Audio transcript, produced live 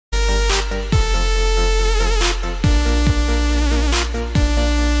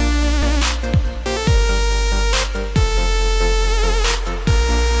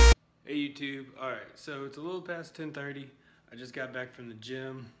so it's a little past 10:30. I just got back from the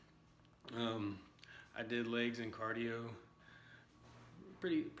gym. I did legs and cardio.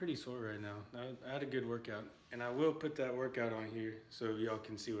 Pretty sore right now. I had a good workout, and I will put that workout on here so y'all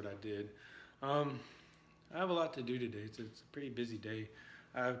can see what I did. I have a lot to do today. It's a pretty busy day.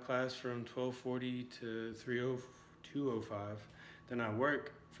 I have class from 12:40 to 2:05. Then I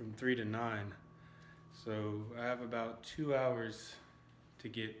work from 3 to 9. So I have about 2 hours to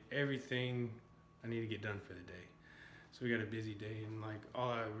get everything I need to get done for the day. So we got a busy day, and like all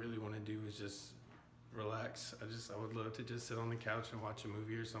I really want to do is just relax. I would love to just sit on the couch and watch a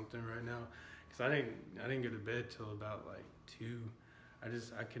movie or something right now, because I didn't go to bed till about like 2.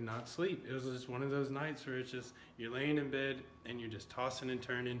 I could not sleep. It was just one of those nights where it's just you're laying in bed and you're just tossing and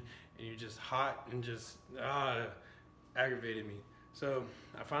turning and you're just hot and just aggravated me. So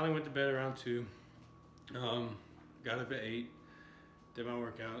I finally went to bed around 2. Got up at 8. Did my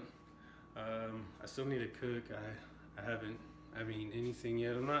workout. I still need to cook. I haven't eaten anything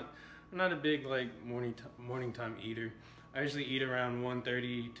yet. I'm not a big like morning time eater. I usually eat around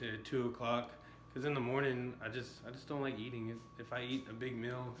 1:30 to 2 o'clock, because in the morning I just don't like eating. If I eat a big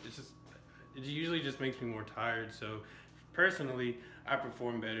meal, it usually just makes me more tired. So personally, I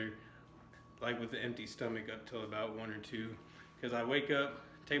perform better like with an empty stomach up till about 1 or 2, because I wake up,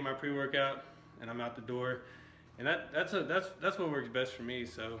 take my pre-workout, and I'm out the door. And that's what works best for me.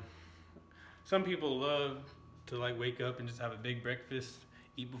 So some people love to like wake up and just have a big breakfast,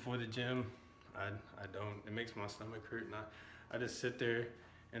 eat before the gym. I don't. It makes my stomach hurt, and I just sit there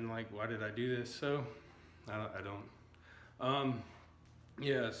and like, why did I do this? So I don't.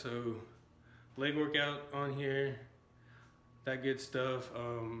 Yeah, so leg workout on here, that good stuff.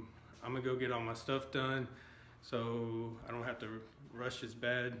 I'm gonna go get all my stuff done so I don't have to rush as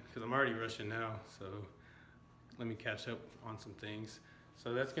bad, because I'm already rushing now. So let me catch up on some things.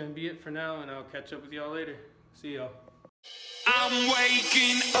 So that's gonna be it for now, and I'll catch up with y'all later. See y'all. I'm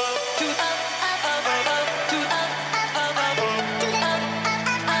waking up to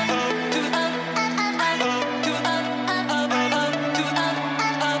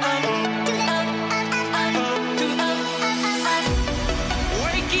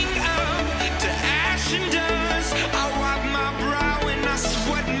ash and dust. I wipe my brow and I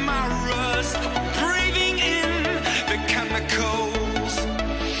sweat my rust. Breathing in the chemicals.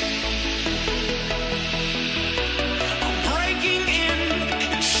 I'm breaking in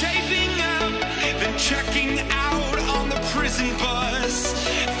and shaping up, then checking out on the prison bus.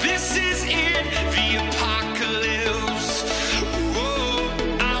 This is it, the apocalypse. Whoa,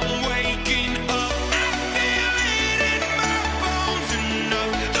 I'm waking up. I feel it in my bones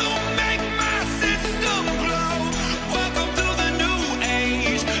enough to make my system blow. Welcome to the new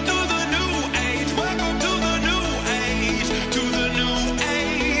age, to the new age. Welcome to the new age, to the new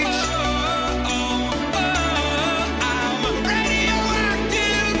age. I'm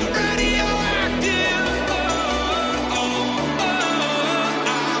radioactive, radioactive. I'm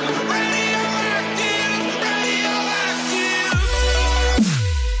radioactive, radioactive.